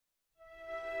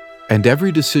And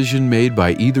every decision made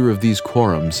by either of these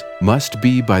quorums must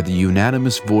be by the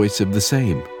unanimous voice of the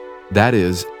same. That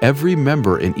is, every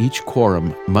member in each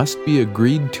quorum must be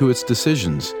agreed to its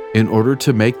decisions in order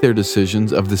to make their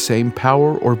decisions of the same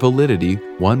power or validity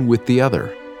one with the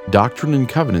other. Doctrine and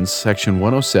Covenants, section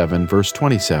 107, verse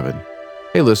 27.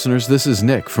 Hey listeners, this is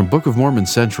Nick from Book of Mormon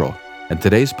Central, and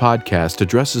today's podcast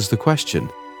addresses the question,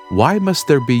 why must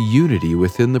there be unity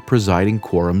within the presiding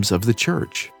quorums of the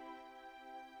church?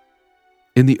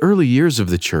 In the early years of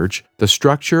the church, the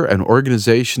structure and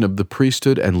organization of the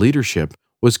priesthood and leadership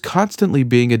was constantly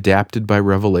being adapted by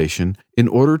revelation in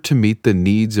order to meet the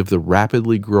needs of the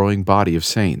rapidly growing body of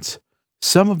saints.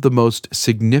 Some of the most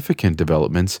significant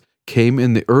developments came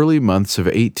in the early months of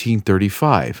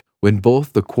 1835, when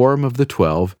both the Quorum of the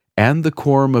 12 and the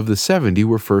Quorum of the 70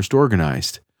 were first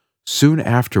organized. Soon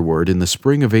afterward, in the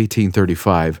spring of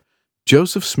 1835,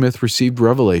 Joseph Smith received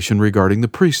revelation regarding the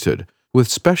priesthood, with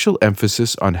special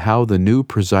emphasis on how the new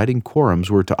presiding quorums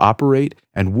were to operate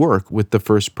and work with the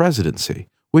First Presidency,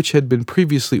 which had been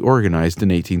previously organized in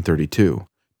 1832,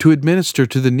 to administer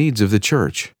to the needs of the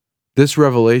church. This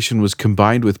revelation was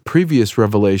combined with previous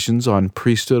revelations on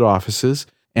priesthood offices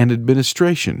and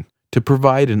administration to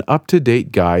provide an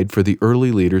up-to-date guide for the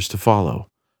early leaders to follow.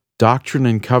 Doctrine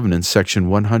and Covenants, section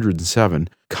 107,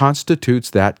 constitutes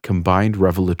that combined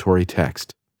revelatory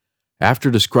text.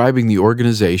 After describing the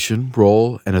organization,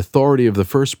 role, and authority of the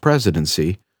First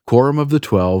Presidency, Quorum of the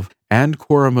 12, and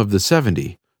Quorum of the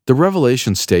 70, the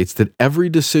revelation states that every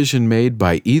decision made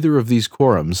by either of these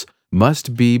quorums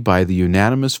must be by the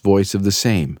unanimous voice of the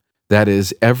same. That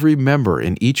is, every member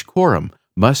in each quorum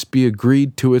must be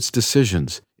agreed to its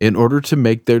decisions in order to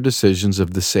make their decisions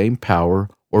of the same power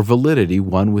or validity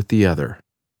one with the other.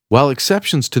 While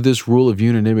exceptions to this rule of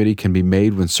unanimity can be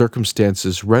made when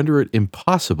circumstances render it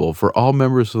impossible for all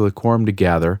members of the quorum to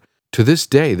gather, to this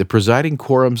day the presiding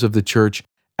quorums of the church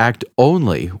act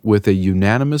only with a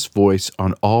unanimous voice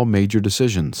on all major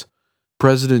decisions.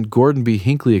 President Gordon B.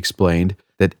 Hinckley explained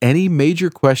that any major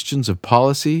questions of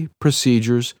policy,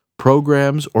 procedures,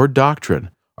 programs, or doctrine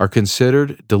are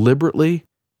considered deliberately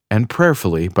and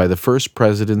prayerfully by the First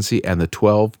Presidency and the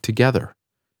 12 together.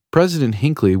 President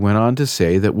Hinckley went on to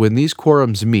say that when these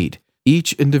quorums meet,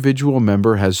 each individual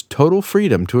member has total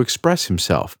freedom to express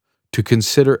himself, to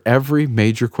consider every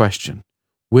major question.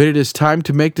 When it is time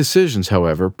to make decisions,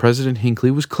 however, President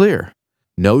Hinckley was clear.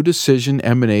 No decision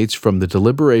emanates from the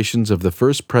deliberations of the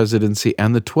First Presidency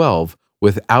and the 12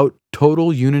 without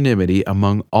total unanimity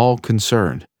among all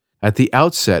concerned. At the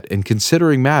outset, in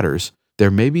considering matters,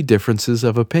 there may be differences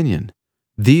of opinion.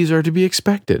 These are to be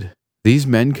expected. These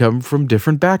men come from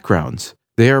different backgrounds.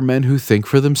 They are men who think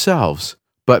for themselves.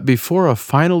 But before a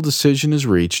final decision is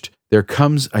reached, there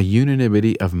comes a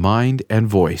unanimity of mind and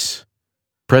voice.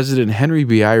 President Henry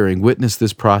B. Eyring witnessed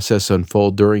this process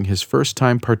unfold during his first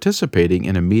time participating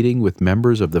in a meeting with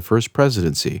members of the First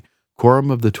Presidency,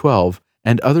 Quorum of the 12,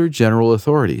 and other general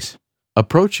authorities.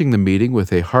 Approaching the meeting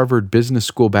with a Harvard Business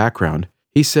School background,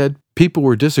 he said, "People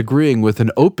were disagreeing with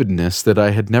an openness that I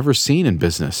had never seen in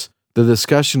business. The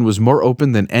discussion was more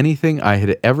open than anything I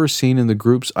had ever seen in the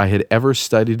groups I had ever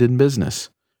studied in business."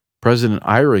 President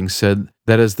Eyring said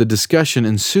that as the discussion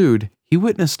ensued, he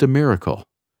witnessed a miracle.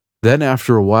 Then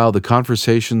after a while, the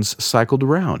conversations cycled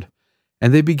around,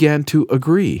 and they began to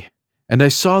agree. And I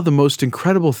saw the most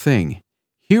incredible thing.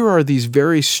 Here are these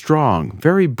very strong,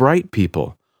 very bright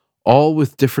people, all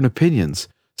with different opinions.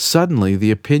 Suddenly,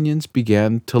 the opinions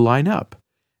began to line up.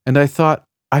 And I thought,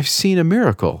 I've seen a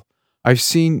miracle. I've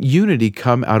seen unity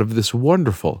come out of this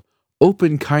wonderful,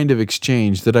 open kind of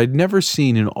exchange that I'd never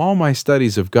seen in all my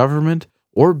studies of government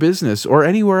or business or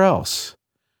anywhere else.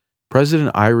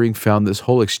 President Eyring found this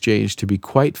whole exchange to be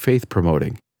quite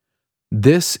faith-promoting.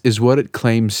 "This is what it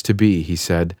claims to be," he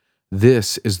said.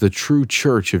 "This is the true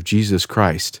church of Jesus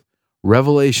Christ.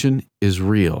 Revelation is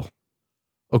real."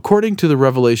 According to the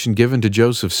revelation given to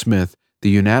Joseph Smith, the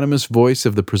unanimous voice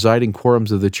of the presiding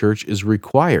quorums of the church is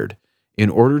required in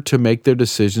order to make their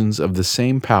decisions of the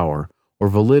same power or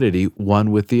validity one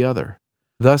with the other.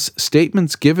 Thus,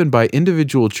 statements given by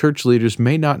individual church leaders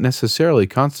may not necessarily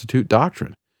constitute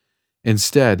doctrine.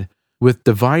 Instead, with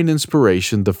divine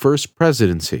inspiration, the First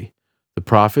Presidency, the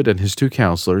prophet and his 2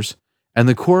 counselors, and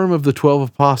the Quorum of the 12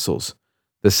 Apostles,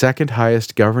 the second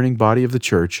highest governing body of the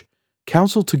church,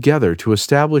 counsel together to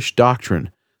establish doctrine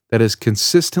that is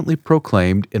consistently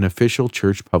proclaimed in official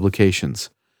church publications.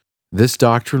 This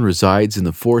doctrine resides in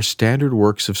the 4 standard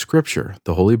works of Scripture,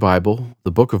 the Holy Bible,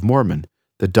 the Book of Mormon,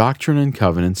 the Doctrine and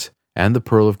Covenants, and the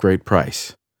Pearl of Great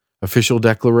Price, official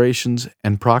declarations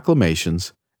and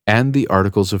proclamations, and the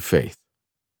Articles of Faith.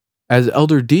 As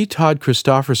Elder D. Todd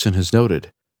Christofferson has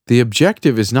noted, the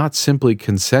objective is not simply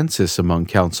consensus among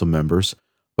council members,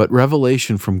 but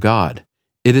revelation from God.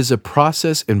 It is a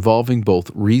process involving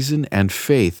both reason and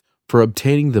faith for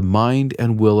obtaining the mind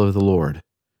and will of the Lord.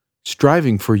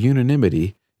 Striving for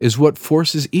unanimity is what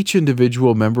forces each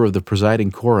individual member of the presiding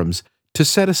quorums to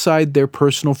set aside their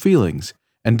personal feelings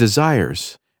and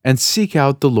desires and seek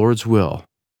out the Lord's will.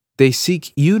 They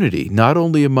seek unity not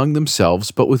only among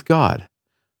themselves but with God.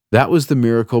 That was the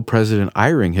miracle President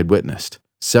Eyring had witnessed,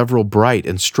 several bright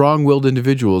and strong-willed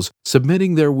individuals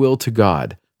submitting their will to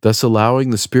God, thus allowing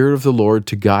the Spirit of the Lord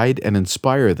to guide and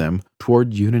inspire them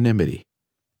toward unanimity.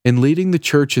 In leading the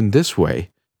church in this way,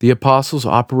 the apostles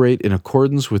operate in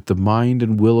accordance with the mind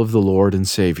and will of the Lord and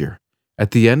Savior.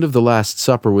 At the end of the Last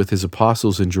Supper with his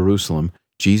apostles in Jerusalem,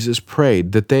 Jesus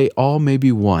prayed that they all may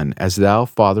be one, as thou,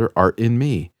 Father, art in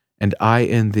me, and I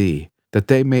in thee, that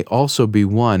they may also be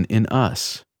one in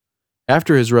us.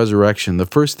 After his resurrection, the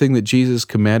first thing that Jesus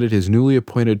commanded his newly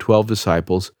appointed 12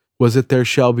 disciples was that there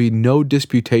shall be no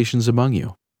disputations among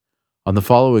you. On the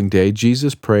following day,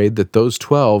 Jesus prayed that those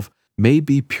 12 may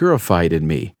be purified in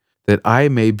me, that I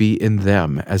may be in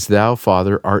them, as thou,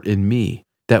 Father, art in me,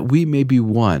 that we may be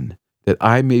one, that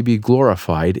I may be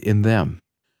glorified in them.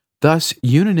 Thus,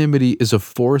 unanimity is a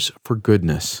force for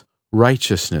goodness,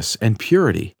 righteousness, and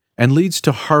purity, and leads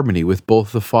to harmony with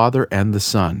both the Father and the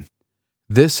Son.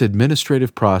 This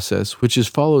administrative process, which is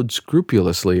followed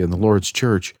scrupulously in the Lord's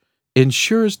Church,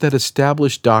 ensures that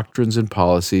established doctrines and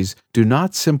policies do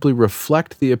not simply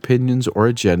reflect the opinions or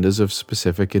agendas of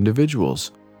specific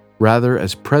individuals. Rather,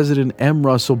 as President M.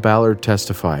 Russell Ballard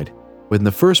testified, when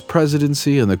the First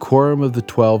Presidency and the Quorum of the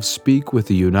 12 speak with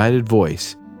a united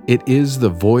voice, it is the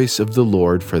voice of the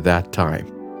Lord for that time.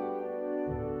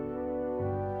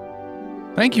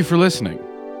 Thank you for listening.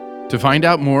 To find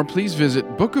out more, please visit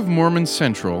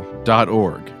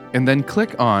bookofmormoncentral.org and then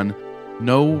click on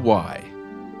Know Why.